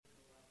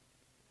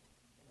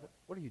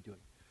What are you doing?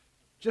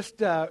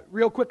 Just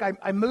real quick,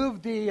 I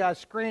moved the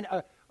screen,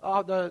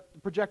 the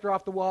projector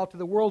off the wall to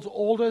the world's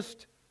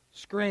oldest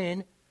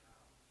screen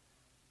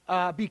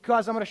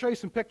because I'm going to show you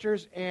some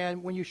pictures,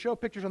 and when you show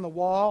pictures on the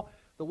wall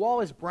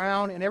is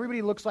brown, and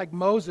everybody looks like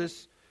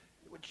Moses.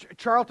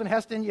 Charlton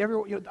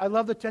Heston, I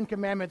love the Ten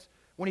Commandments.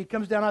 When he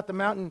comes down out the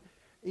mountain,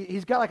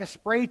 he's got like a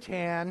spray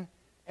tan,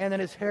 and then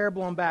his hair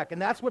blown back,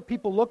 and that's what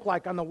people look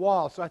like on the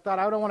wall. So I thought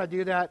I don't want to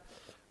do that.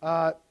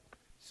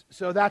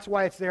 So that's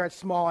why it's there. It's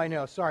small, I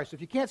know. Sorry. So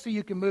if you can't see,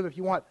 you can move if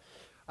you want.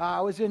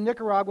 I was in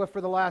Nicaragua for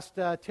the last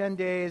 10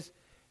 days,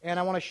 and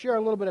I want to share a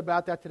little bit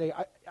about that today.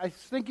 I was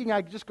thinking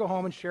I'd just go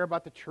home and share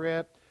about the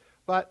trip,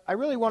 but I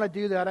really want to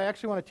do that. I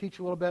actually want to teach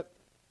a little bit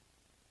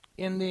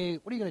in the...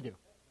 What are you going to do?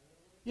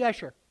 Yeah,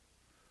 sure.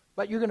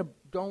 But you're going to...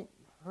 Don't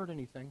hurt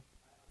anything.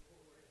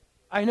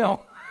 I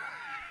know.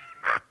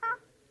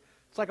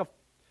 It's like a...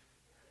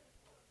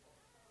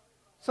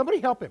 Somebody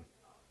help him.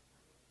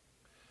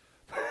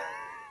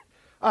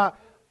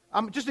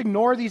 Just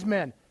ignore these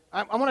men.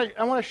 I want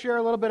to share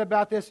a little bit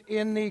about this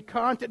in the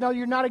content. No,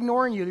 you're not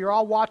ignoring you. You're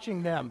all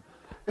watching them.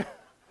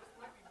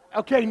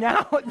 Okay,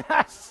 now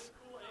that's...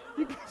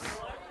 You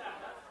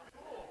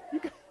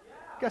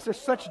guys are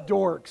such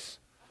dorks.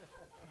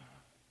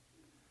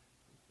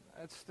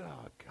 That's...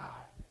 Oh,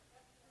 God.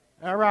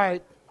 All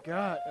right.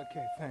 God.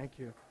 Okay, thank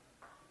you.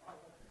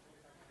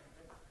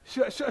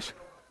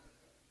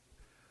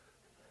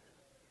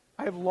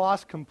 I have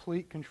lost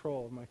complete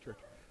control of my church.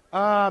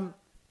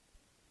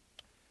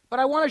 But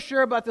I want to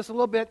share about this a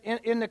little bit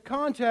in the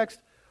context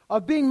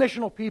of being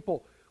missional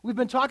people. We've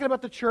been talking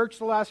about the church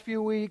the last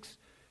few weeks,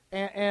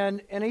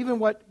 and even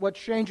what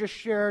Shane just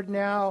shared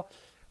now.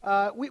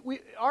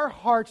 Our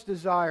heart's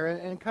desire,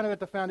 and kind of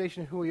at the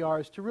foundation of who we are,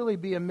 is to really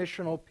be a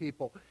missional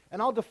people.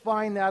 And I'll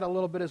define that a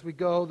little bit as we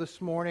go this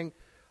morning.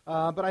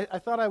 But I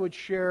thought I would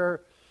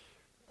share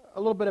a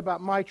little bit about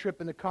my trip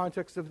in the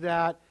context of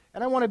that.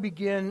 And I want to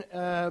begin,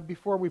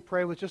 before we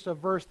pray, with just a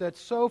verse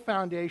that's so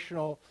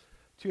foundational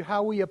to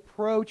how we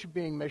approach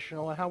being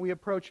missional and how we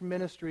approach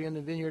ministry in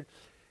the vineyard.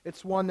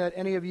 It's one that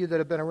any of you that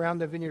have been around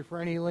the vineyard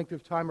for any length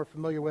of time are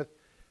familiar with,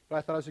 but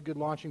I thought it was a good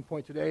launching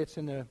point today. It's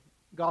in the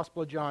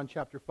Gospel of John,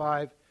 chapter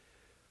 5.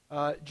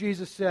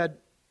 Jesus said,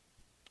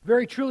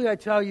 "Very truly I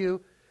tell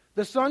you,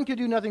 the Son can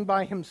do nothing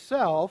by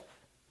himself."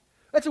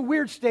 That's a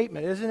weird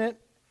statement, isn't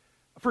it?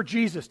 For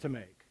Jesus to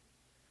make.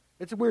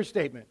 It's a weird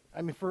statement.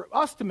 I mean, for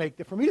us to make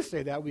that, for me to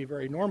say that would be a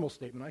very normal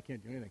statement. I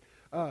can't do anything.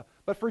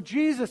 But for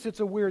Jesus, it's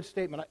a weird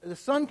statement. The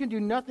Son can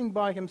do nothing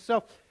by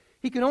himself.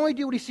 He can only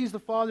do what he sees the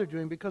Father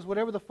doing, because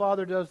whatever the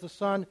Father does, the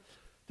Son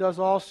does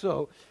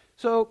also.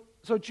 So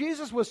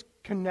Jesus was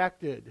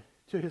connected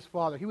to his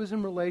Father. He was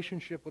in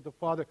relationship with the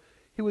Father.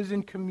 He was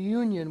in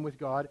communion with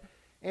God,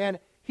 and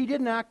he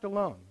didn't act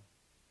alone.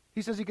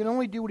 He says he can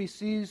only do what he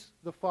sees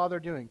the Father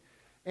doing.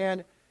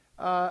 And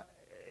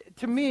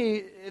to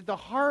me, the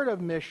heart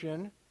of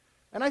mission,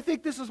 and I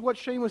think this is what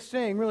Shane was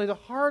saying, really, the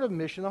heart of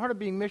mission, the heart of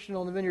being missional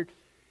in the vineyard,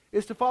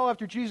 is to follow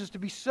after Jesus, to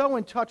be so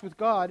in touch with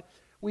God.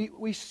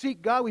 We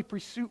seek God, we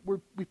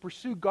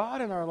pursue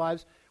God in our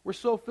lives. We're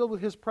so filled with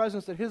his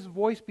presence that his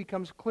voice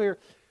becomes clear.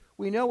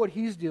 We know what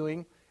he's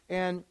doing,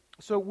 and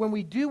so when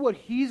we do what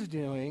he's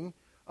doing,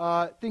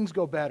 things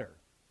go better.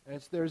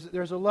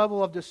 There's a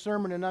level of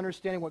discernment and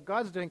understanding what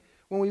God's doing.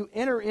 When we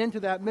enter into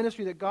that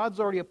ministry that God's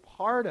already a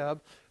part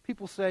of,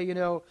 people say,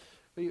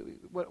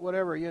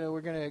 whatever,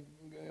 we're going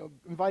to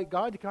invite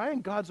God to come,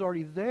 and God's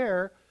already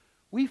there.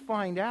 We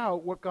find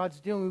out what God's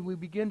doing. We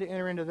begin to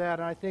enter into that,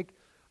 and I think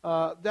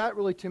that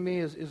really, to me,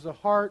 is the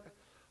heart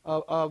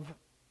of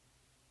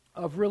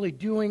really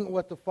doing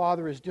what the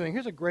Father is doing.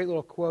 Here's a great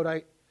little quote.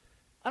 I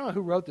don't know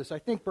who wrote this. I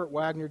think Bert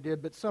Wagner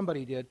did, but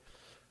somebody did.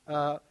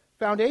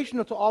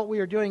 Foundational to all we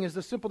are doing is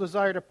the simple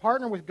desire to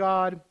partner with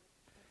God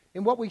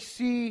in what we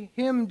see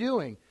him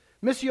doing.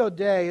 Missio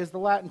Dei is the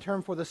Latin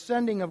term for the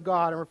sending of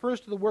God and refers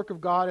to the work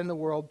of God in the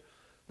world.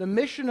 The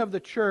mission of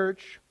the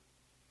church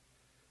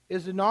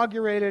is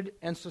inaugurated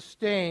and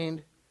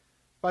sustained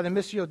by the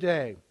Missio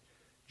Dei.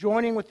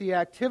 Joining with the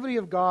activity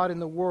of God in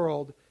the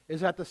world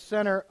is at the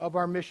center of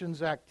our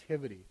missions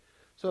activity.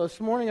 So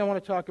this morning I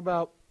want to talk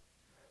about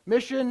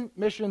mission,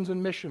 missions,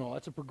 and missional.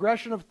 That's a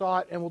progression of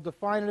thought, and we'll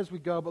define it as we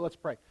go, but let's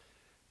pray.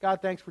 God,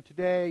 thanks for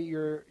today.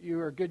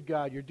 You're a good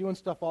God. You're doing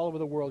stuff all over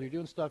the world. You're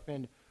doing stuff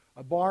in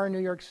a bar in New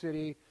York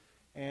City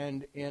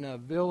and in a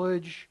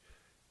village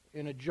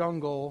in a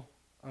jungle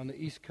on the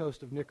east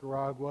coast of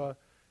Nicaragua,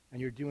 and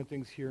you're doing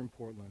things here in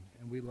Portland,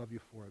 and we love you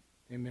for it.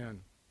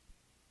 Amen.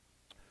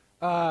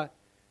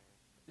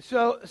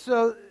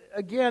 So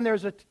again,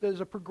 there's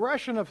a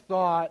progression of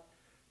thought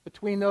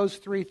between those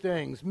three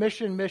things: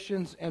 mission,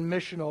 missions, and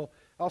missional.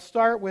 I'll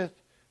start with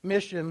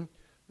mission.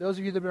 Those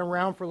of you that have been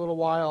around for a little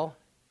while,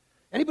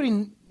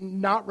 anybody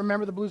not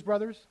remember the Blues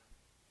Brothers?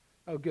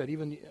 Oh, good.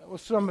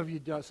 Some of you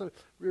don't. So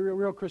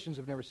real Christians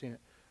have never seen it.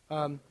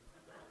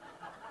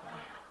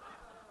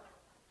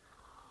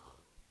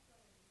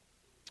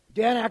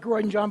 Dan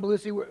Aykroyd and John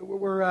Belushi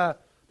were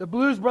the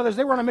Blues Brothers.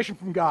 They were on a mission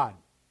from God,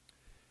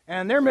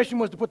 and their mission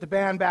was to put the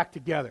band back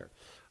together.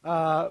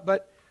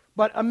 But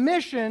But a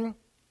mission,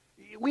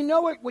 we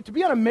know it. To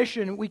be on a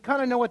mission, we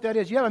kind of know what that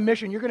is. You have a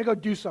mission, you're going to go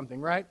do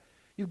something, right?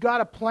 You've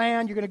got a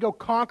plan. You're going to go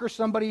conquer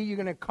somebody. You're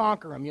going to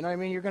conquer them. You know what I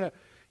mean?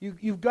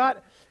 You've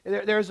got.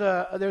 There's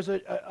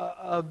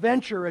a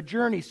venture, a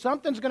journey.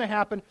 Something's going to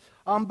happen.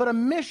 But a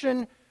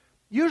mission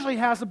usually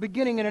has a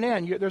beginning and an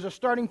end. There's a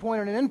starting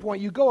point and an end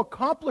point. You go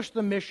accomplish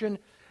the mission,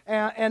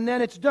 and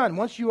then it's done.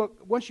 Once you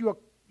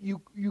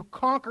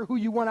conquer who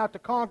you went out to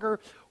conquer,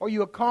 or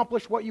you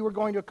accomplish what you were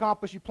going to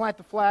accomplish, you plant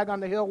the flag on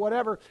the hill,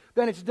 whatever,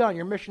 then it's done.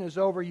 Your mission is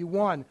over. You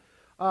won.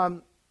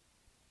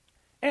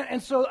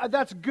 And so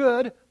that's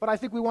good, but I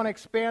think we want to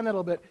expand that a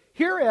little bit.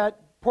 Here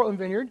at Portland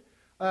Vineyard,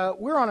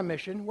 we're on a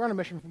mission. We're on a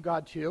mission from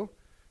God, too.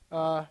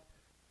 I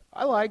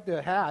like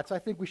the hats. I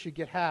think we should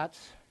get hats.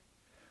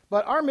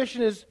 But our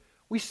mission is,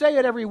 we say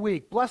it every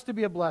week, blessed to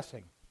be a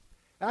blessing.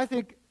 And I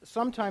think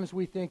sometimes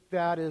we think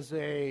that is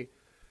it's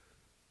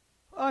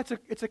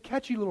a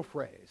catchy little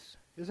phrase,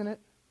 isn't it?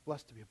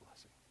 Blessed to be a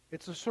blessing.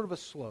 It's a sort of a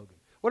slogan.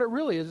 What it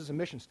really is a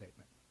mission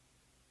statement.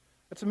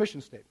 It's a mission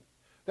statement.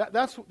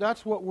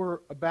 That's what we're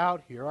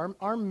about here.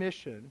 Our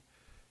mission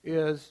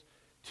is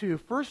to,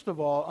 first of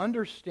all,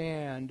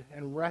 understand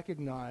and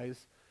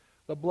recognize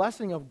the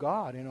blessing of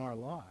God in our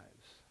lives.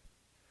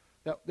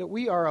 That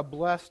we are a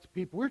blessed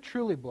people. We're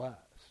truly blessed.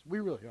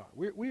 We really are.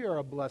 We are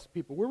a blessed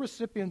people. We're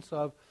recipients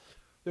of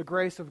the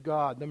grace of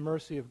God, the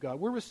mercy of God.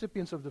 We're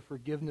recipients of the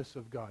forgiveness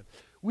of God.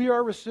 We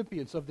are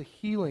recipients of the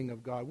healing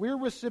of God. We're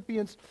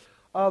recipients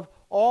of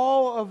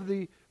all of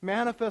the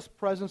manifest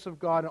presence of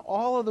God and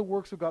all of the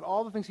works of God,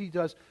 all the things He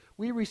does.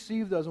 We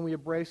receive those and we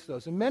embrace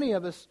those. And many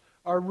of us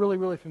are really,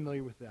 really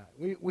familiar with that.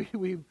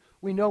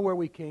 We know where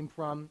we came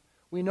from.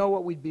 We know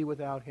what we'd be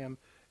without Him.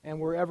 And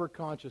we're ever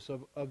conscious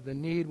of the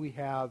need we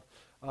have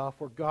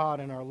for God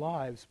in our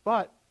lives.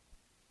 But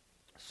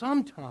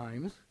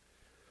sometimes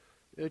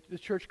the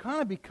church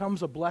kind of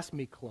becomes a bless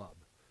me club.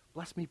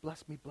 Bless me,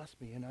 bless me, bless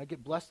me. And I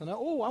get blessed and I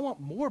want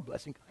more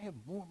blessing. Can I have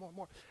more, more,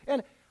 more?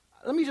 And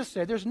let me just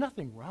say, there's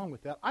nothing wrong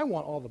with that. I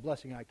want all the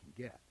blessing I can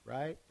get,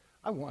 right?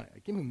 I want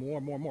it. Give me more,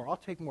 more, more. I'll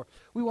take more.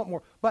 We want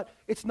more. But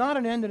it's not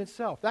an end in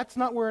itself. That's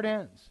not where it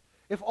ends.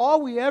 If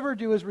all we ever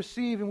do is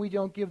receive and we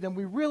don't give, then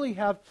we really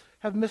have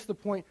missed the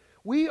point.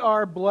 We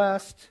are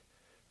blessed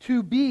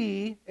to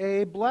be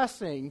a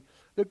blessing.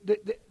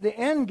 The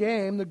end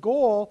game, the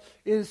goal,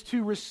 is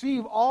to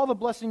receive all the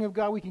blessing of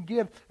God we can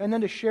give and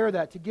then to share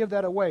that, to give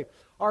that away.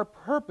 Our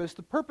purpose,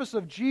 the purpose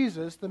of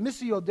Jesus, the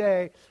Missio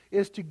Dei,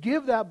 is to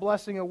give that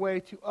blessing away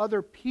to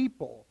other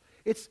people.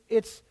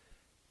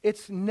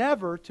 It's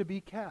never to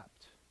be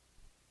kept.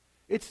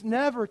 It's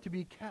never to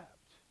be kept.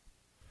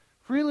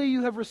 Freely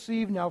you have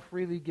received, now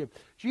freely give.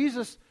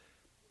 Jesus,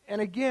 and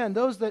again,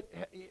 those that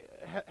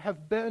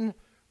have been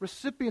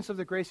recipients of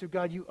the grace of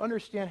God, you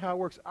understand how it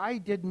works. I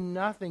did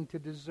nothing to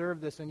deserve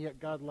this, and yet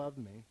God loved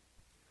me.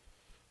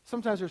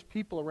 Sometimes there's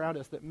people around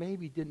us that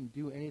maybe didn't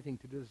do anything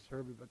to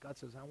deserve it, but God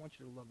says, I want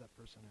you to love that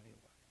person anyway.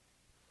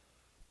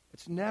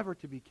 It's never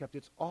to be kept.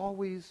 It's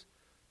always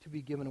to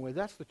be given away.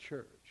 That's the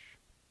church.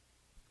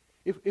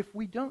 If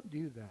we don't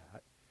do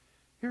that,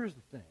 here's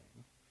the thing.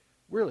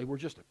 Really, we're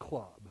just a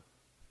club.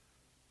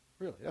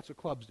 Really, that's what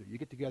clubs do. You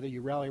get together,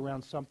 you rally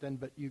around something,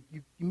 but you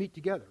meet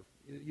together.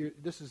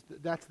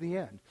 That's the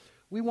end.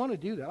 We want to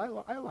do that.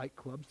 I like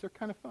clubs. They're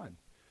kind of fun.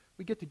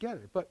 We get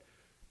together. But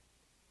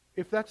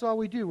if that's all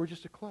we do, we're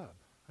just a club.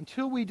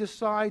 Until we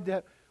decide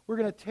that we're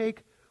going to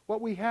take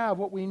what we have,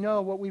 what we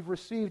know, what we've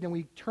received, and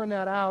we turn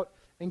that out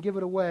and give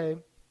it away,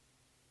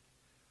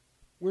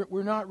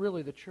 we're not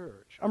really the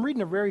church. I'm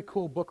reading a very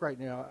cool book right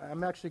now.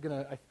 I'm actually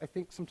going to, I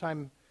think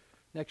sometime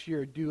next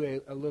year,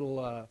 do a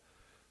little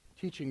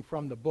teaching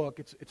from the book.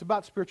 It's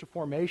about spiritual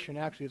formation,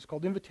 actually. It's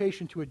called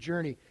Invitation to a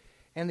Journey.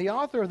 And the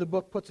author of the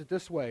book puts it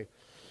this way.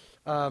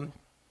 I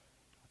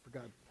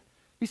forgot.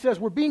 He says,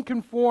 we're being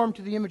conformed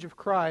to the image of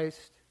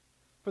Christ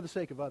for the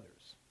sake of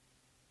others.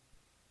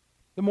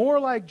 The more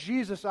like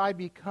Jesus I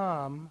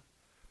become,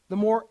 the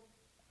more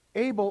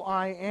able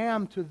I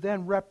am to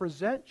then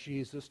represent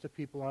Jesus to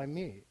people I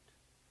meet.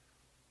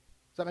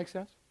 Does that make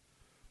sense?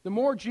 The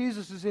more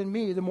Jesus is in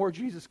me, the more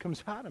Jesus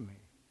comes out of me.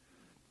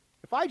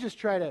 If I just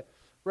try to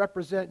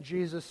represent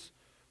Jesus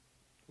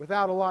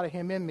without a lot of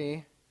Him in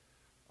me,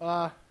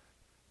 it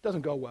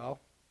doesn't go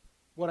well.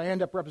 What I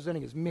end up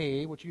representing is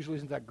me, which usually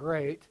isn't that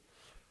great.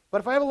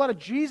 But if I have a lot of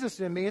Jesus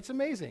in me, it's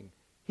amazing.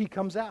 He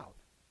comes out.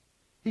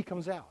 He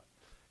comes out.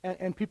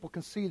 And people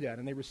can see that,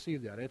 and they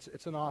receive that.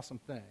 It's an awesome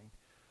thing.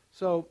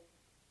 So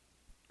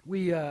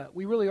we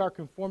really are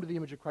conformed to the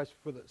image of Christ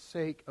for the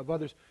sake of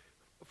others.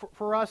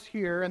 For us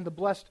here, and the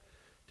blessed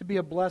to be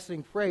a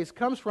blessing phrase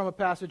comes from a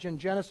passage in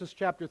Genesis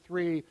chapter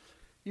 3.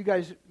 You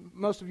guys,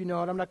 most of you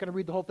know it. I'm not going to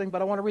read the whole thing,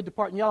 but I want to read the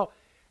part in yellow.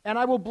 And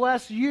I will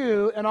bless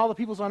you, and all the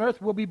peoples on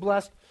earth will be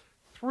blessed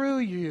through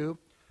you.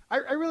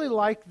 I really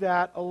like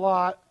that a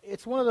lot.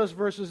 It's one of those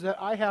verses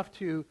that I have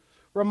to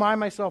remind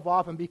myself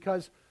often,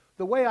 because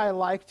the way I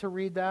like to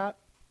read that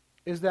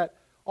is that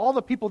all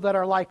the people that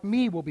are like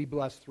me will be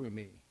blessed through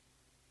me.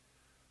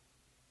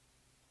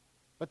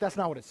 But that's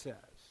not what it says.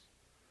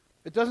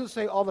 It doesn't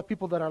say all the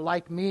people that are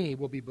like me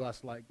will be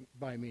blessed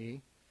by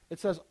me. It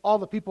says all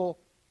the people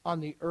on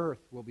the earth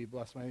will be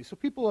blessed by me. So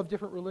people of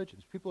different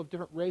religions, people of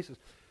different races,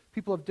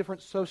 people of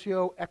different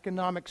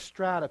socioeconomic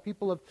strata,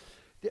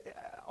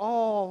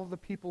 all the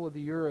people of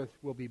the earth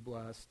will be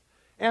blessed.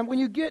 And when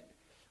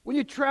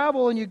you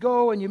travel and you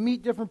go and you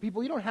meet different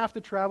people, you don't have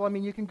to travel. I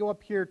mean, you can go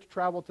up here to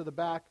travel to the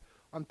back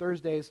on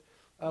Thursdays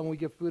when we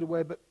give food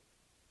away, but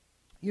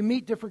you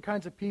meet different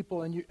kinds of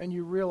people and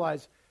you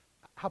realize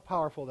how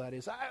powerful that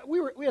is.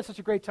 We had such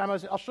a great time.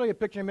 I'll show you a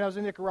picture. I mean, I was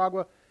in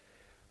Nicaragua.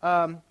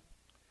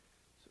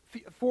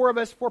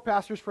 Four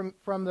pastors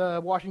from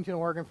the Washington,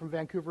 Oregon, from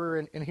Vancouver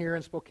and here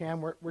in Spokane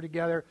we're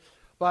together.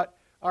 But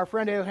our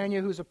friend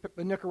Eugenio, who's a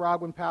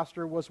Nicaraguan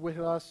pastor, was with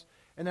us.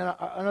 And then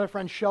another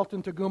friend,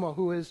 Shelton Taguma,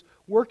 who is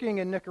working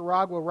in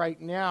Nicaragua right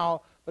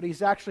now, but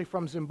he's actually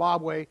from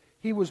Zimbabwe.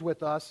 He was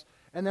with us.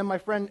 And then my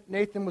friend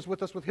Nathan was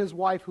with us with his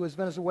wife, who is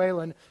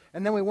Venezuelan.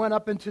 And then we went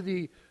up into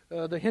the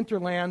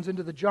hinterlands,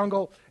 into the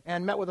jungle,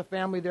 and met with a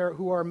family there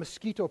who are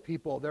Mosquito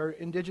people. They're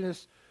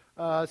indigenous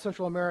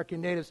Central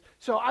American natives.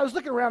 So I was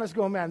looking around and was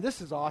going, man,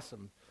 this is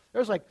awesome.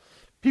 There's like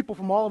people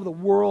from all over the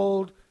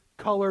world,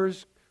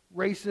 colors,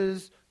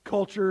 races,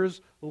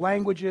 cultures,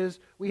 languages.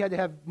 We had to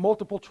have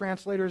multiple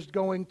translators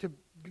going to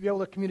be able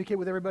to communicate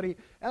with everybody.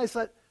 And I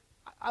said,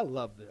 I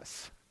love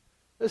this.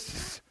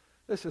 This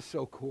is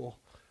so cool.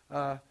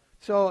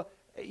 So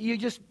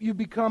you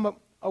become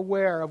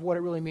aware of what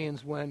it really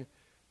means when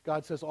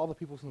God says all the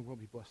peoples in the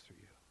world be blessed through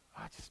you.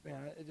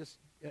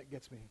 It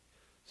gets me.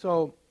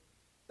 So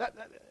that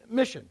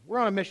mission. We're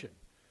on a mission.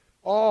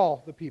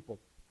 All the people.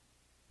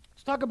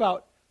 Let's talk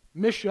about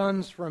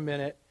missions for a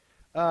minute.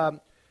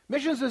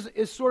 Missions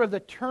is sort of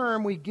the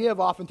term we give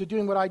often to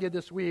doing what I did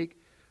this week.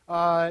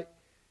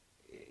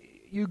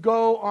 You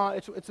go on.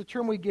 It's a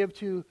term we give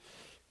to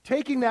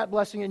taking that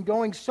blessing and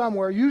going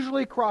somewhere,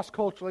 usually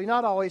cross-culturally,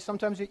 not always.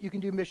 Sometimes you can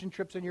do mission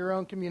trips in your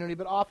own community,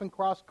 but often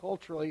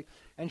cross-culturally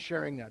and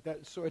sharing that.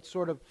 So it's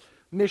sort of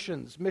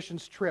missions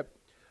trip.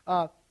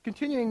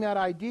 Continuing that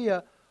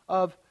idea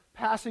of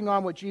passing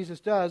on what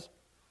Jesus does,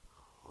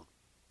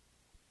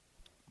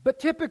 but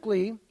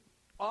typically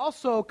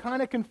also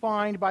kind of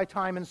confined by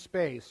time and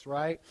space,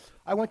 right?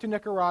 I went to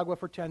Nicaragua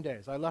for 10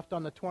 days. I left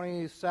on the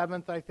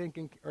 27th, I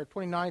think, or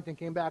 29th, and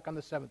came back on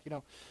the 7th. You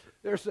know,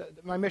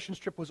 my missions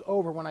trip was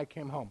over when I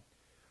came home.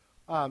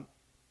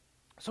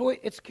 So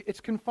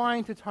it's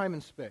confined to time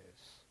and space.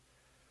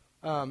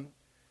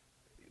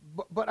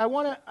 But I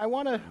want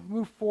to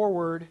move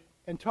forward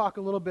and talk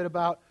a little bit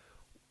about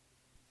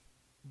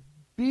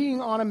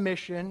being on a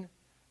mission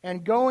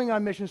and going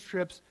on missions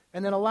trips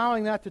and then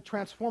allowing that to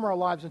transform our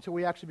lives until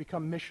we actually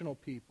become missional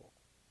people.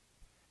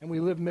 And we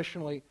live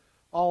missionally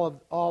all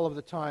of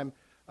the time.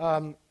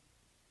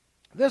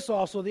 This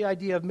also, the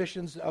idea of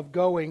missions, of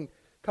going,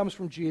 comes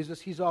from Jesus.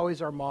 He's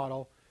always our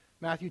model.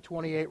 Matthew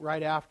 28,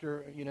 right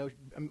after,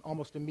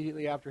 almost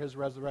immediately after his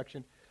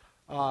resurrection,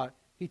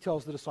 he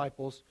tells the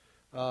disciples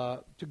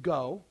to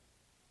go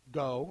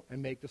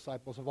and make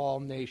disciples of all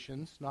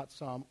nations, not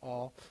some,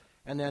 all.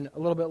 And then a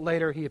little bit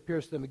later, he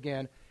appears to them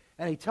again,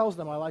 and he tells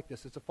them, I like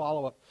this, it's a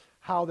follow-up,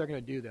 how they're going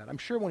to do that. I'm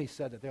sure when he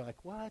said that, they're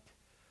like, what?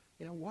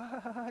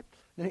 What?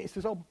 And he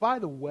says, oh, by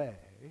the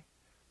way,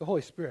 the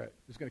Holy Spirit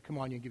is going to come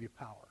on you and give you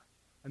power.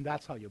 And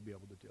that's how you'll be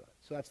able to do it.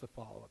 So that's the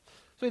follow-up.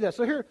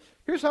 So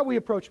here's how we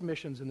approach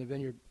missions in the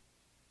Vineyard.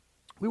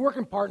 We work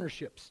in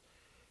partnerships.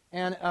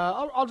 And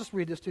I'll just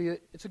read this to you.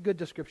 It's a good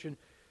description.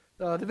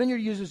 The Vineyard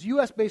uses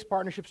U.S.-based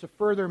partnerships to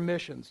further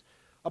missions.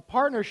 A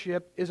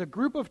partnership is a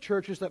group of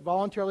churches that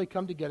voluntarily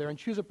come together and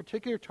choose a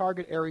particular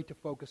target area to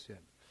focus in.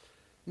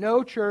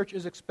 No church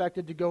is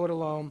expected to go it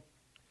alone.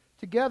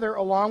 Together,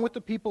 along with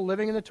the people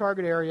living in the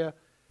target area,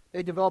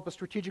 they develop a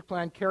strategic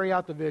plan, carry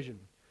out the vision.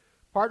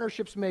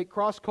 Partnerships make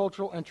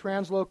cross-cultural and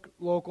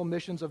translocal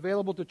missions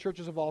available to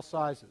churches of all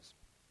sizes.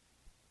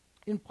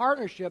 In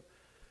partnership,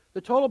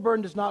 the total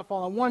burden does not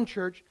fall on one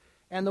church,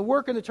 and the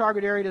work in the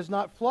target area does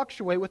not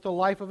fluctuate with the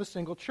life of a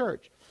single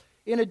church.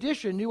 In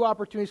addition, new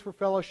opportunities for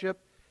fellowship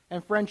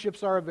and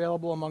friendships are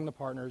available among the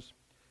partners.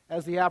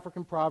 As the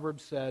African proverb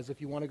says, if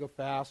you want to go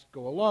fast,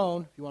 go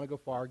alone. If you want to go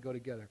far, go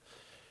together.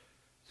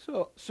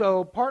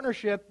 So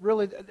partnership,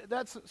 really,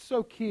 that's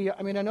so key.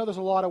 I mean, I know there's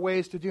a lot of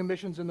ways to do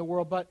missions in the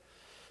world, but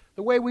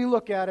the way we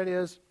look at it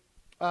is,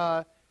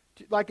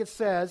 like it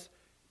says,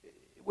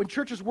 when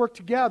churches work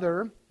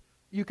together,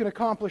 you can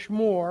accomplish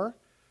more.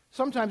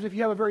 Sometimes if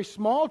you have a very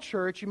small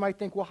church, you might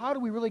think, well, how do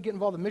we really get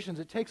involved in missions?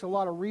 It takes a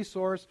lot of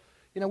resource.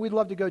 We'd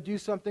love to go do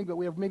something, but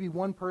we have maybe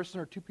one person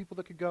or two people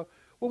that could go.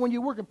 Well, when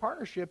you work in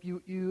partnership,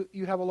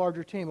 you have a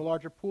larger team, a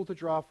larger pool to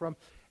draw from.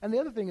 And the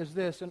other thing is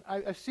this, and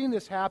I've seen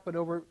this happen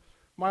over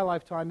my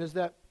lifetime, is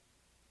that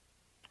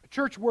a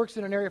church works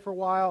in an area for a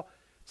while,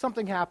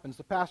 something happens,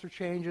 the pastor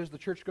changes, the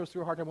church goes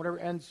through a hard time, whatever,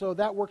 and so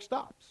that work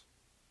stops.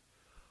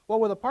 Well,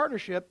 with a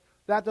partnership,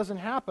 that doesn't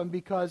happen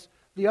because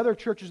the other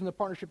churches in the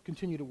partnership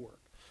continue to work.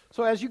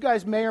 So as you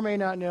guys may or may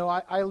not know,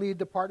 I lead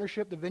the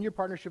partnership, the Vineyard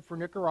Partnership for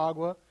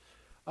Nicaragua.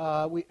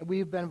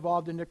 We've been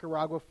involved in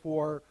Nicaragua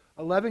for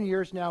 11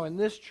 years now in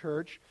this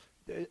church,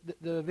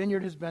 The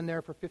vineyard has been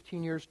there for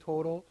 15 years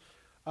total.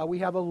 We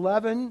have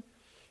 11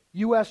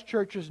 U.S.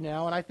 churches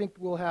now, and I think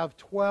we'll have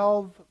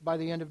 12 by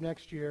the end of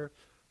next year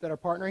that are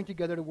partnering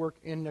together to work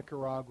in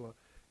Nicaragua.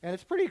 And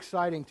it's pretty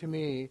exciting to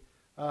me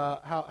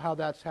how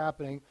that's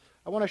happening.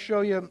 I want to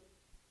show you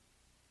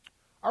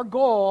our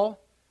goal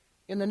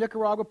in the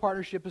Nicaragua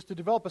Partnership is to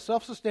develop a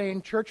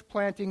self-sustained church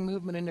planting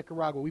movement in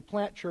Nicaragua. We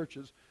plant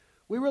churches.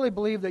 We really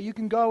believe that you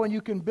can go and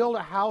you can build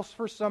a house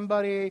for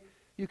somebody,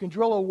 you can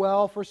drill a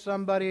well for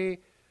somebody,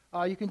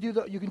 you can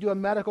do a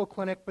medical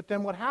clinic, but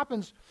then what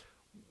happens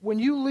when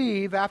you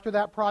leave after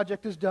that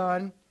project is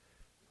done,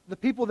 the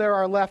people there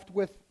are left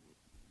with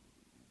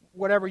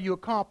whatever you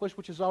accomplish,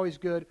 which is always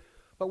good.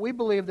 But we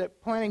believe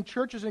that planting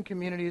churches and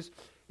communities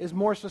is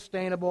more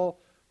sustainable,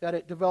 that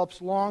it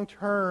develops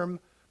long-term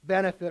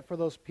benefit for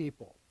those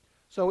people.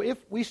 So if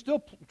we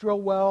still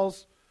drill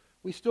wells,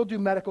 we still do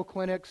medical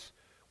clinics,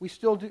 we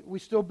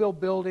still build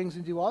buildings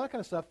and do all that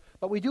kind of stuff,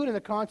 but we do it in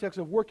the context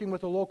of working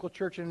with a local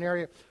church in an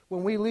area.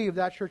 When we leave,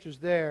 that church is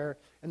there,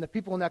 and the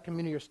people in that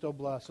community are still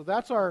blessed. So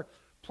that's our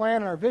plan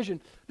and our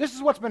vision. This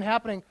is what's been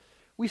happening.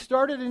 We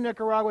started in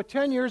Nicaragua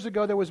 10 years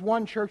ago. There was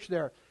one church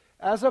there.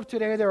 As of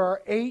today, there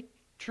are 8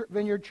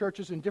 vineyard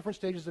churches in different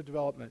stages of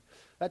development.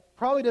 That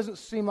probably doesn't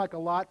seem like a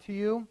lot to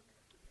you,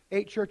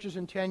 8 churches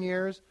in 10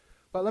 years.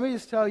 But let me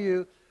just tell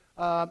you,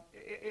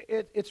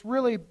 it's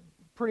really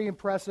pretty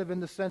impressive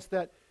in the sense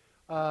that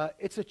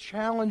it's a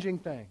challenging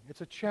thing.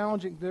 It's a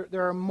challenging.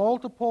 There are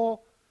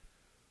multiple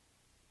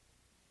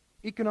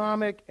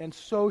economic and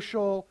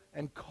social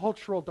and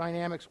cultural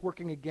dynamics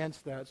working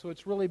against that. So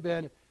it's really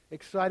been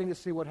exciting to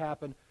see what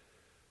happened.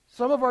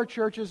 Some of our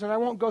churches, and I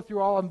won't go through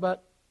all of them,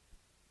 but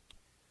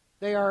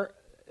they are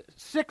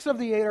 6 of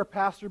the 8 are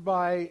pastored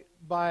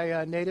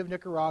by native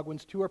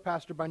Nicaraguans. 2 are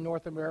pastored by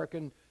North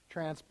American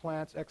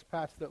transplants,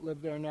 expats that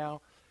live there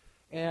now,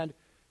 and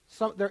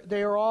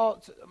they are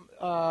all.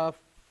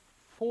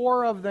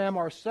 4 of them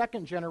are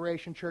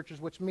second-generation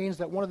churches, which means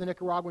that one of the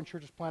Nicaraguan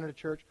churches planted a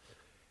church,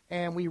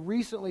 and we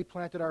recently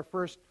planted our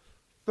first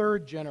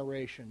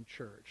third-generation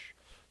church.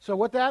 So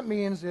what that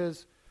means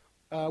is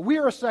we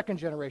are a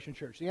second-generation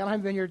church. The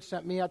Anaheim Vineyard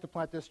sent me out to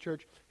plant this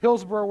church.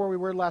 Hillsboro, where we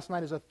were last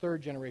night, is a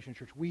third-generation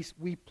church.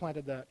 We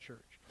planted that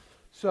church.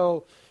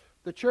 So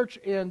the church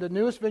in the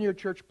newest Vineyard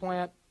church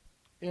plant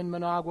in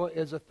Managua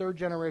is a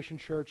third-generation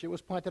church. It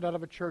was planted out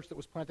of a church that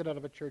was planted out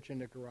of a church in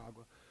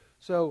Nicaragua.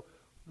 So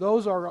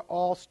those are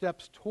all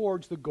steps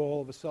towards the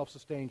goal of a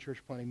self-sustained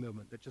church planting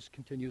movement that just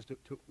continues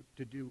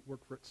to do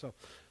work for itself.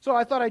 So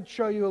I thought I'd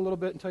show you a little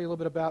bit and tell you a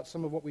little bit about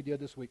some of what we did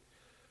this week.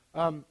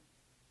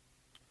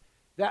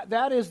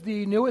 That is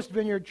the newest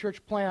Vineyard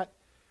church plant.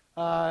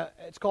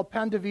 It's called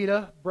Pan de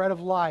Vida, Bread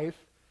of Life.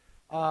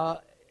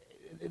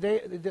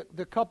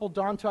 The couple,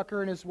 Don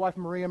Tucker and his wife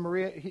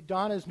Maria.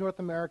 Don is North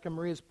American,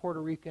 Maria is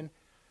Puerto Rican.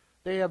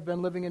 They have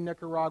been living in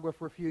Nicaragua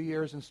for a few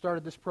years and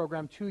started this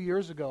program 2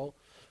 years ago.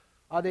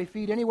 They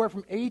feed anywhere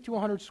from 80 to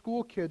 100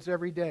 school kids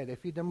every day. They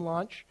feed them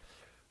lunch.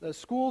 The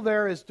school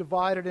there is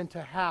divided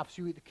into halves.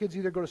 The kids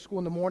either go to school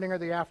in the morning or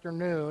the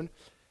afternoon,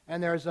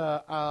 and there's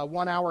a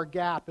 1-hour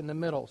gap in the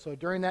middle. So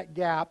during that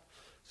gap,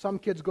 some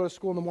kids go to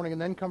school in the morning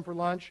and then come for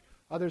lunch.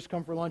 Others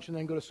come for lunch and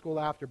then go to school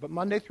after. But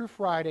Monday through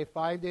Friday,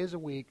 5 days a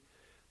week,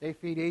 they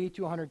feed 80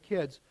 to 100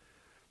 kids.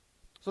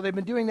 So they've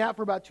been doing that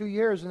for about 2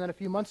 years, and then a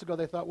few months ago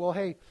they thought, well,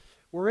 hey,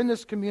 we're in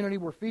this community,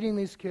 we're feeding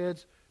these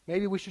kids,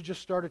 maybe we should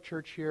just start a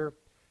church here.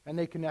 And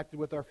they connected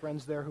with our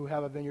friends there who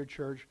have a Vineyard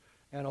church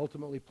and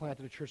ultimately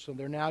planted a church. So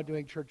they're now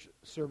doing church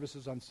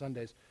services on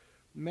Sundays.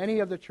 Many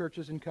of the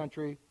churches in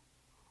country,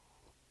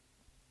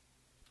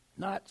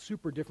 not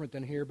super different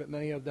than here, but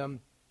many of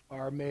them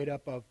are made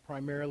up of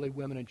primarily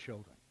women and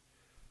children.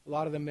 A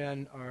lot of the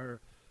men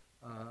are,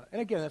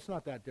 and again, that's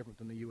not that different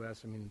than the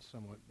U.S. I mean,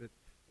 somewhat, but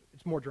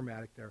it's more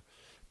dramatic there.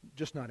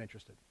 Just not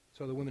interested.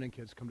 So the women and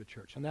kids come to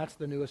church. And that's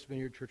the newest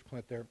Vineyard church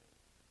plant there.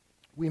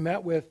 We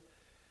met with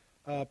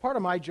part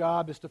of my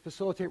job is to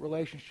facilitate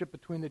relationship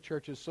between the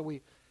churches. So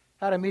we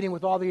had a meeting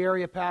with all the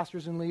area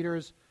pastors and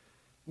leaders.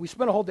 We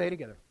spent a whole day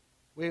together.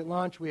 We ate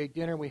lunch, we ate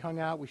dinner, we hung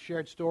out, we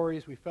shared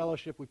stories, we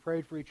fellowshiped, we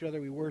prayed for each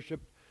other, we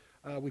worshiped,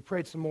 we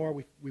prayed some more,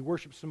 we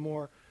worshiped some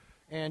more,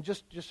 and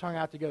just hung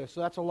out together. So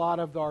that's a lot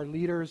of our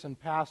leaders and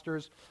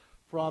pastors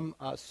from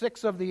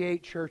 6 of the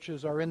 8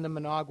 churches are in the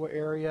Managua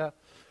area.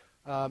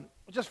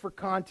 Just for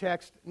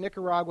context,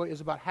 Nicaragua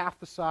is about half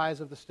the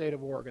size of the state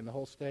of Oregon, the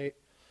whole state.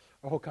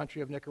 The whole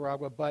country of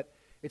Nicaragua, but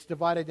it's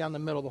divided down the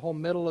middle. The whole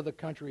middle of the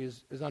country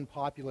is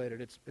unpopulated.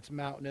 It's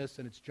mountainous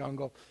and it's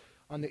jungle.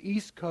 On the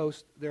East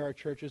Coast, there are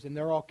churches, and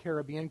they're all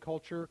Caribbean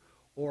culture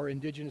or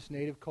indigenous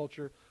native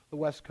culture. The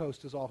West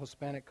Coast is all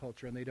Hispanic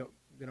culture, and they don't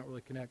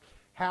really connect.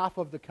 Half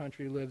of the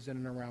country lives in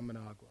and around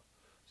Managua,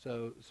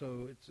 so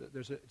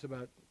it's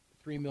about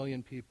 3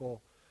 million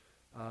people.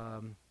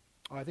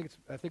 I think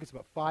it's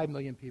about 5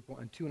 million people,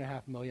 and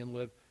 2.5 million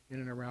live in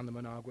and around the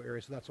Managua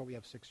area. So that's why we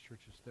have 6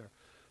 churches there.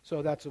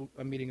 So that's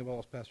a meeting of all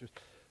those pastors.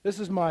 This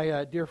is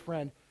my dear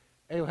friend,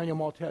 Eugenio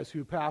Maltez,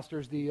 who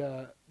pastors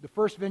the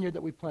first vineyard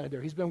that we planted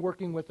there. He's been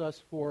working with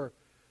us for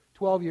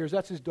 12 years.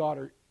 That's his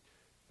daughter.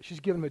 she's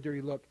giving him a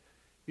dirty look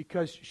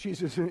because she's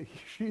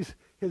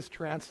his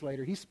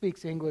translator. He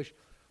speaks English,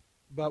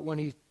 but when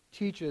he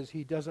teaches,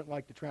 he doesn't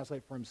like to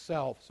translate for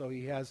himself, so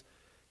he has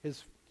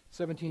his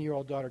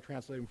 17-year-old daughter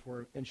translating for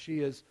him, and she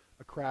is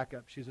a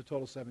crack-up. She's a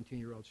total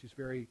 17-year-old. She's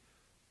very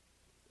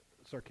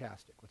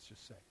sarcastic, let's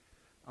just say,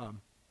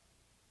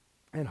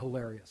 and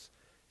hilarious.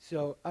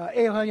 So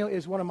Eugenio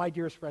is one of my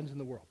dearest friends in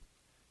the world.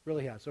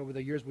 Really has. Over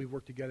the years we've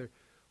worked together,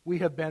 we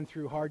have been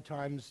through hard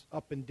times,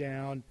 up and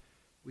down.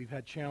 We've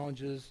had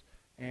challenges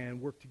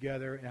and worked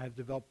together, and I've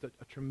developed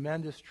a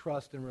tremendous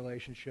trust and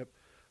relationship,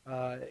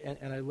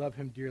 and I love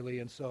him dearly.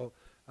 And so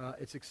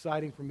it's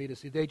exciting for me to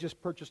see. They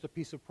just purchased a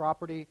piece of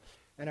property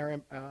and are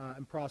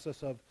in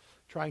process of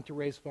trying to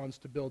raise funds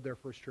to build their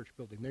first church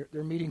building.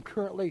 They're meeting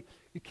currently.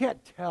 You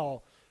can't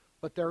tell,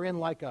 but they're in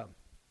like a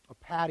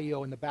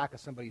patio in the back of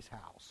somebody's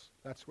house.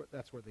 That's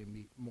where they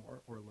meet,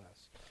 more or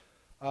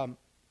less.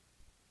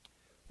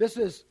 This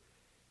is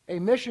a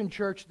mission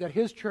church that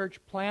his church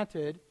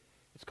planted.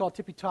 It's called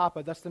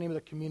Tipitapa. That's the name of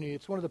the community.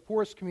 It's one of the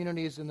poorest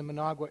communities in the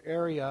Managua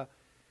area,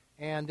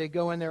 and they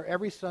go in there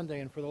every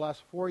Sunday. And for the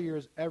last 4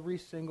 years, every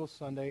single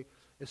Sunday,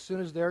 as soon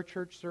as their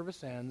church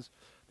service ends,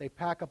 they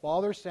pack up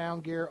all their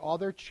sound gear, all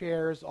their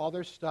chairs, all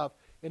their stuff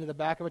into the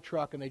back of a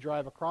truck, and they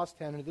drive across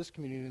town into this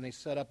community, and they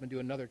set up and do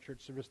another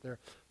church service there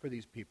for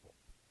these people.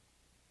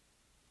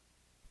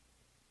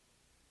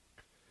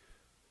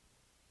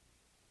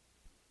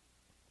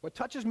 What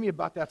touches me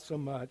about that so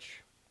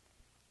much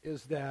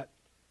is that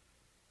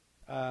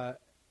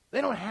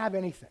they don't have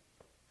anything.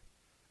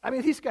 I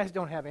mean, these guys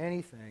don't have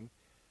anything,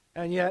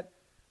 and yet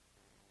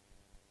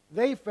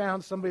they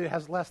found somebody that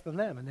has less than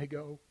them, and they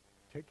go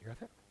take care of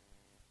them.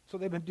 So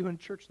they've been doing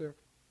church there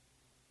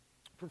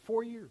for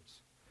 4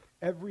 years,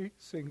 every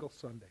single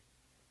Sunday.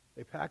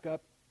 They pack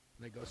up,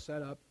 and they go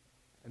set up,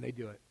 and they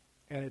do it.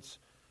 And it's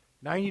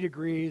 90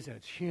 degrees, and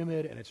it's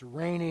humid, and it's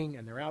raining,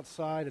 and they're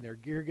outside, and their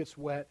gear gets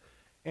wet,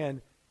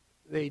 and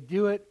they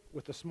do it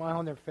with a smile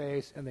on their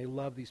face, and they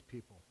love these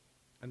people.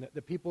 And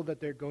the people that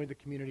they're going to the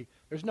community,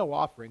 there's no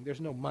offering,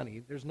 there's no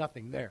money, there's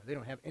nothing there. They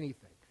don't have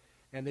anything.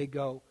 And they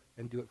go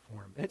and do it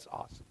for them. It's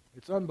awesome.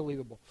 It's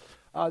unbelievable.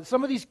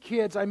 Some of these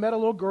kids, I met a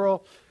little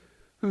girl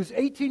who's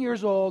 18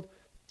 years old.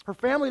 Her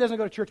family doesn't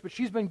go to church, but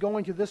she's been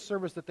going to this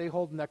service that they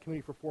hold in that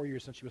community for 4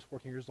 years since she was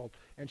 14 years old.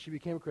 And she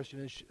became a Christian,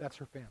 and that's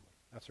her family.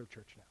 That's her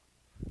church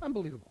now.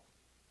 Unbelievable.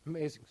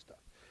 Amazing stuff.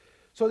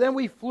 So then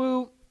we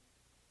flew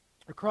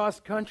across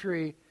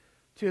country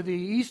to the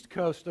east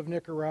coast of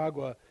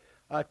Nicaragua,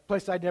 a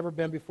place I'd never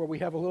been before. We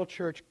have a little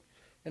church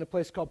in a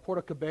place called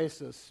Puerto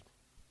Cabezas.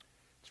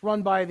 It's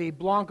run by the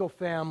Blanco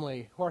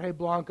family. Jorge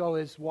Blanco,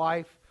 his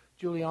wife,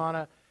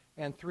 Juliana,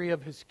 and 3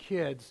 of his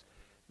kids.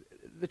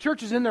 The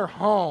church is in their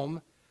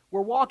home.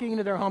 We're walking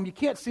into their home. You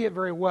can't see it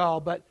very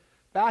well, but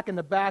back in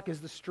the back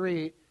is the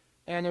street,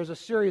 and there's a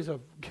series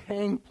of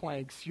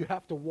gangplanks you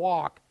have to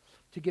walk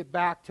to get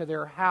back to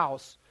their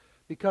house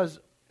because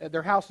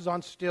their house is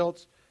on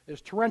stilts.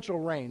 There's torrential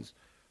rains.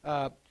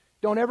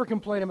 Don't ever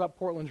complain about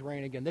Portland's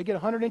rain again. They get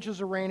 100 inches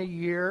of rain a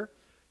year,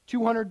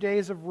 200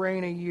 days of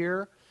rain a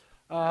year,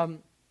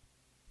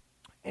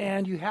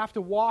 and you have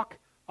to walk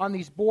on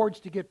these boards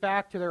to get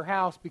back to their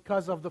house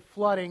because of the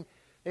flooding.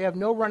 They have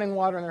no running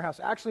water in their house.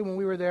 Actually, when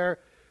we were there,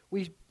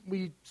 we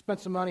spent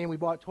some money and we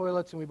bought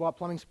toilets and we bought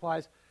plumbing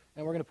supplies,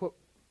 and we're going to put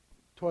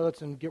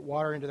toilets and get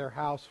water into their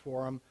house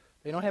for them.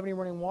 They don't have any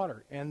running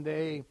water, and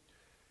they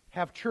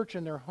have church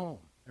in their home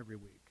every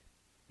week.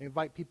 They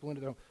invite people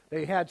into their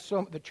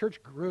home. The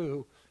church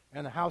grew,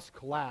 and the house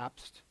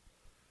collapsed.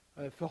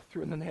 It fell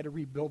through, and then they had to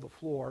rebuild the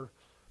floor,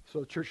 so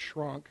the church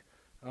shrunk.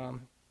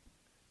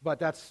 But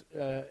that's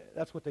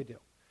what they do.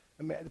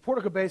 The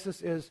Puerto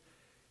Cabezas is,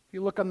 if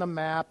you look on the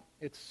map,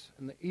 it's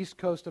on the east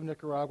coast of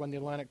Nicaragua and the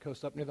Atlantic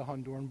coast up near the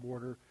Honduran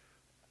border.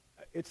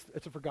 It's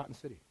a forgotten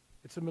city.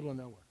 It's the middle of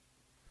nowhere.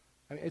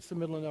 I mean, it's the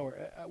middle of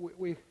nowhere.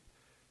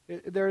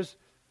 There's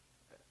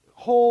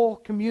whole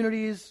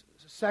communities,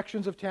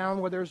 sections of town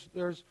where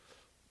there's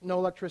no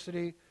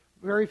electricity.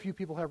 Very few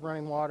people have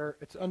running water.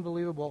 It's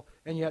unbelievable,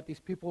 and yet these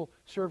people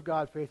serve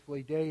God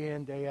faithfully day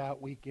in, day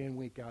out, week in,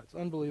 week out. It's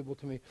unbelievable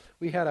to me.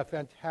 We had a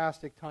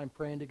fantastic time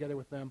praying together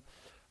with them.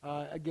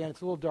 Again,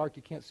 it's a little dark.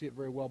 You can't see it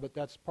very well, but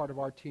that's part of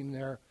our team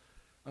there,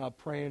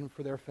 praying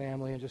for their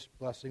family and just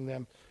blessing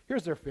them.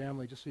 Here's their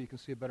family, just so you can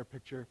see a better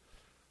picture.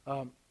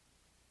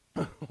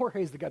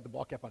 Jorge's the guy with the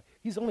ball cap on.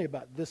 He's only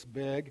about this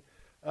big.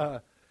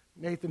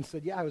 Nathan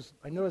said,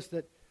 I noticed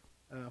that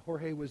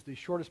Jorge was the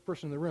shortest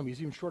person in the room. He's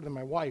even shorter than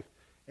my wife.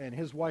 And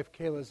his wife,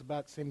 Kayla, is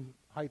about the same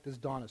height as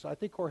Donna. So I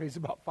think Jorge's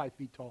about 5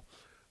 feet tall.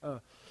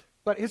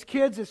 But his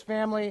kids, his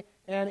family,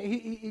 and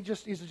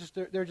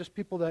they're just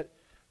people that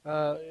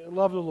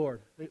love the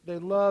Lord. They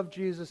love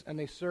Jesus, and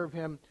they serve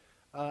him,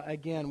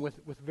 again,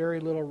 with very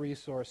little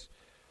resource.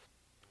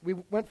 We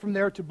went from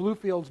there to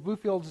Bluefields.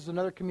 Bluefields is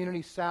another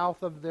community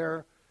south of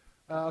there,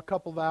 a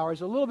couple of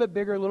hours. A little bit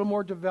bigger, a little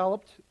more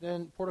developed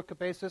than Puerto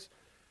Cabezas.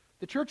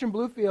 The church in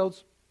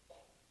Bluefields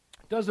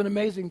does an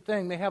amazing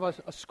thing. They have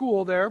a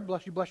school there.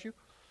 Bless you, bless you.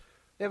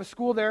 They have a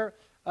school there,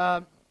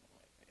 and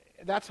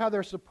that's how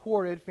they're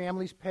supported.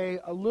 Families pay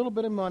a little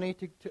bit of money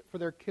for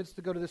their kids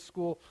to go to this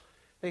school.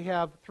 They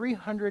have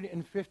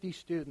 350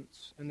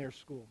 students in their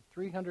school.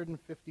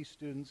 350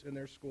 students in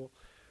their school.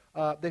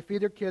 They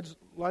feed their kids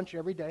lunch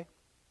every day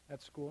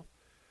at school.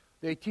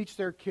 They teach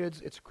their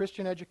kids, it's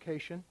Christian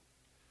education.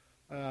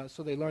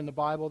 So they learn the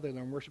Bible, they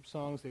learn worship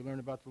songs, they learn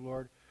about the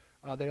Lord.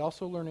 They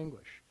also learn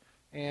English.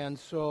 And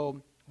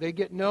so they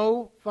get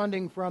no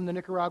funding from the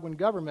Nicaraguan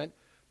government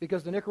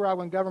because the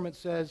Nicaraguan government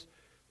says,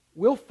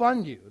 we'll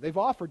fund you. They've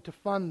offered to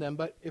fund them,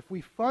 but if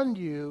we fund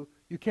you,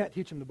 you can't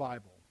teach them the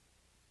Bible.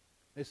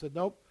 They said,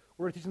 nope,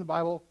 we're going to teach them the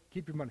Bible,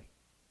 keep your money.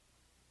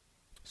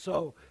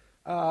 So,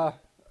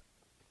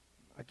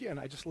 again,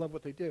 I just love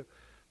what they do.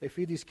 They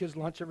feed these kids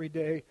lunch every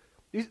day.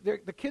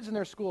 The kids in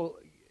their school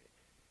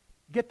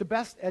get the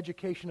best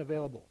education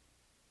available.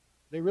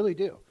 They really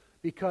do.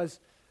 Because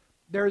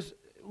there's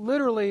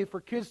literally,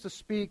 for kids to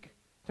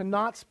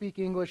not speak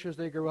English as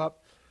they grow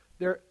up,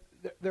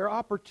 their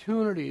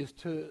opportunities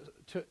to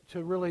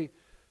really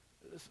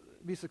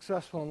be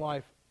successful in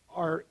life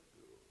are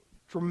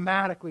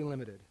dramatically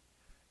limited.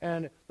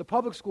 And the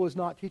public school is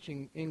not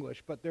teaching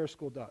English, but their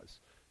school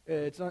does.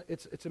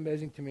 It's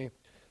amazing to me.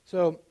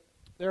 So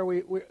there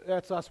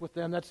that's us with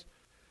them. That's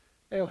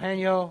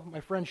Eugenio, my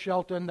friend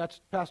Shelton.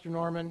 That's Pastor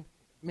Norman,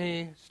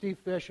 me, Steve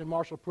Fish, and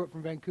Marshall Pruitt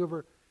from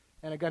Vancouver,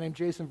 and a guy named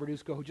Jason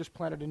Verduzco who just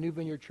planted a new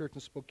Vineyard Church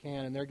in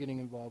Spokane, and they're getting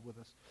involved with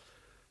us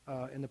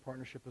in the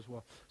partnership as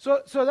well.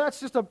 So that's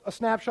just a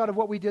snapshot of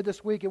what we did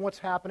this week and what's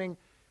happening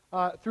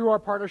through our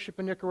partnership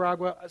in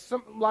Nicaragua.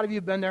 A lot of you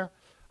have been there.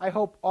 I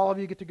hope all of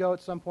you get to go at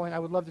some point. I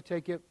would love to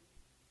take you.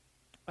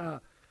 I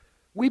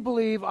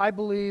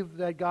believe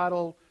that God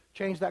will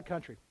change that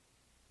country.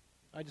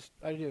 I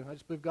do. I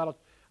just believe God will.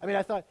 I mean,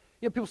 I thought,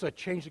 people say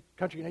change the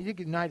country. You think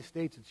the United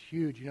States, it's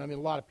huge. A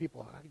lot of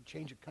people, I can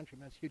change a country,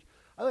 man, it's huge.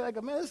 I was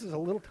like, man, this is a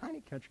little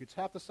tiny country. It's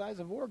half the size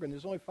of Oregon.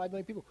 There's only 5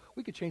 million people.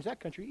 We could change that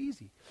country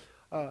easy.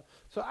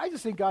 So I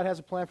just think God has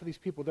a plan for these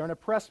people. They're an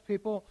oppressed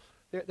people.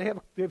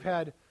 They've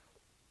had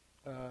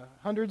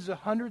hundreds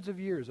of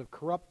years of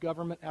corrupt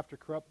government after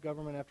corrupt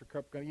government after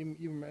corrupt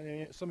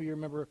government. Some of you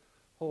remember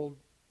the whole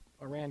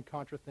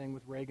Iran-Contra thing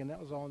with Reagan. That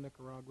was all in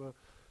Nicaragua.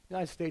 The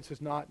United States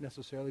has not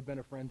necessarily been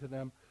a friend to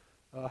them.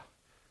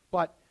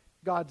 But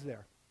God's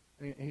there.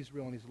 And He's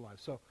real and He's alive.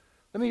 So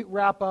let me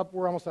wrap up.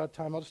 We're almost out of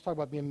time. I'll just talk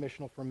about being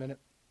missional for a minute.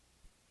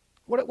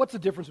 What's the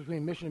difference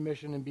between mission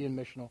and being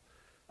missional?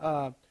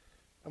 I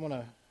want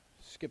to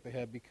skip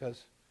ahead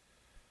because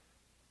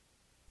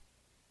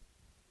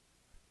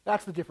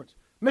that's the difference.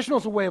 Missional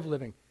is a way of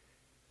living.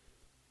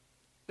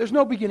 There's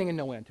no beginning and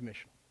no end to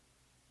missional.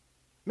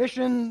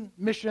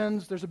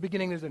 Missions, there's a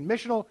beginning, there's an end.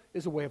 Missional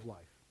is a way of life.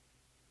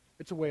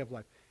 It's a way of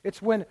life.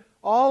 It's when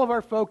all of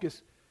our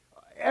focus,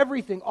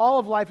 everything, all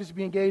of life is to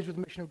be engaged with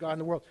the mission of God in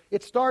the world.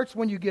 It starts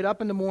when you get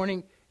up in the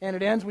morning, and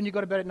it ends when you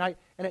go to bed at night,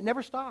 and it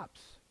never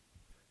stops.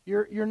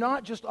 You're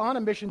not just on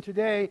a mission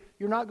today.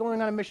 You're not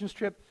going on a missions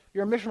trip.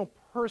 You're a missional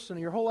person.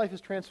 Your whole life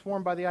is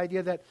transformed by the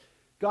idea that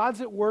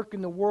God's at work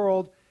in the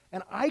world,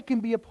 and I can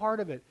be a part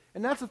of it.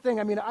 And that's the thing.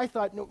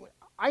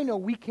 I know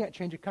we can't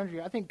change a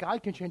country. I think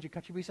God can change a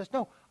country, but He says,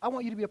 no, I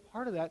want you to be a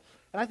part of that.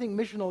 And I think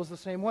missional is the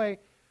same way.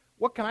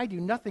 What can I do?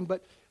 Nothing,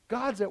 but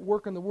God's at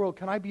work in the world.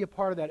 Can I be a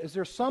part of that? Is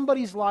there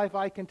somebody's life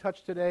I can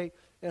touch today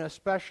in a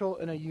special,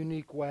 in a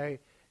unique way?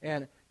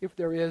 And if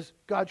there is,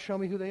 God, show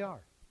me who they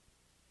are.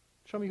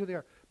 Show me who they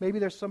are. Maybe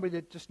there's somebody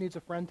that just needs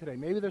a friend today.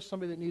 Maybe there's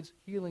somebody that needs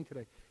healing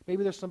today.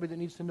 Maybe there's somebody that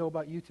needs to know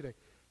about you today.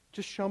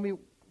 Just show me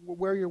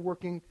where you're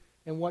working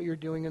and what you're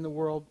doing in the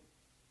world,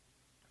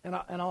 and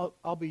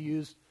I'll be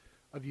used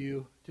of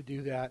you to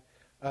do that.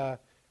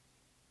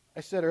 I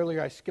said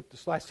earlier I skipped the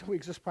slide, so we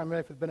exist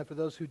primarily for the benefit of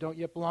those who don't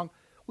yet belong.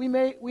 We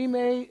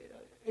may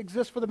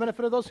exist for the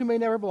benefit of those who may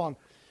never belong.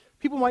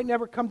 People might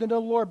never come to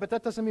know the Lord, but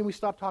that doesn't mean we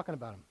stop talking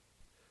about Him.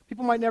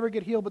 People might never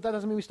get healed, but that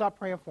doesn't mean we stop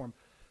praying for them.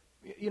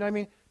 You know what I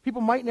mean?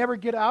 People might never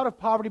get out of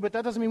poverty, but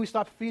that doesn't mean we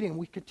stop feeding them.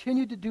 We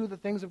continue to do the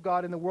things of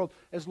God in the world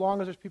as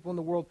long as there's people in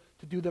the world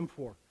to do them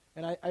for.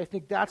 And I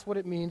think that's what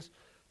it means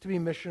to be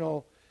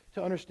missional,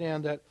 to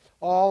understand that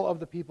all of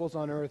the peoples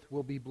on earth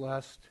will be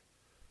blessed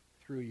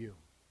through you.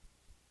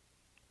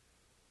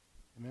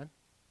 Amen?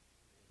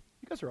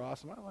 You guys are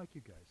awesome. I like you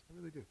guys. I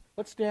really do.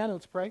 Let's stand and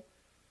let's pray.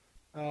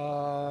 Who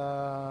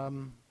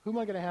am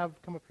I going to have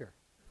come up here?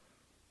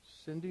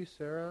 Cindy,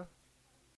 Sarah?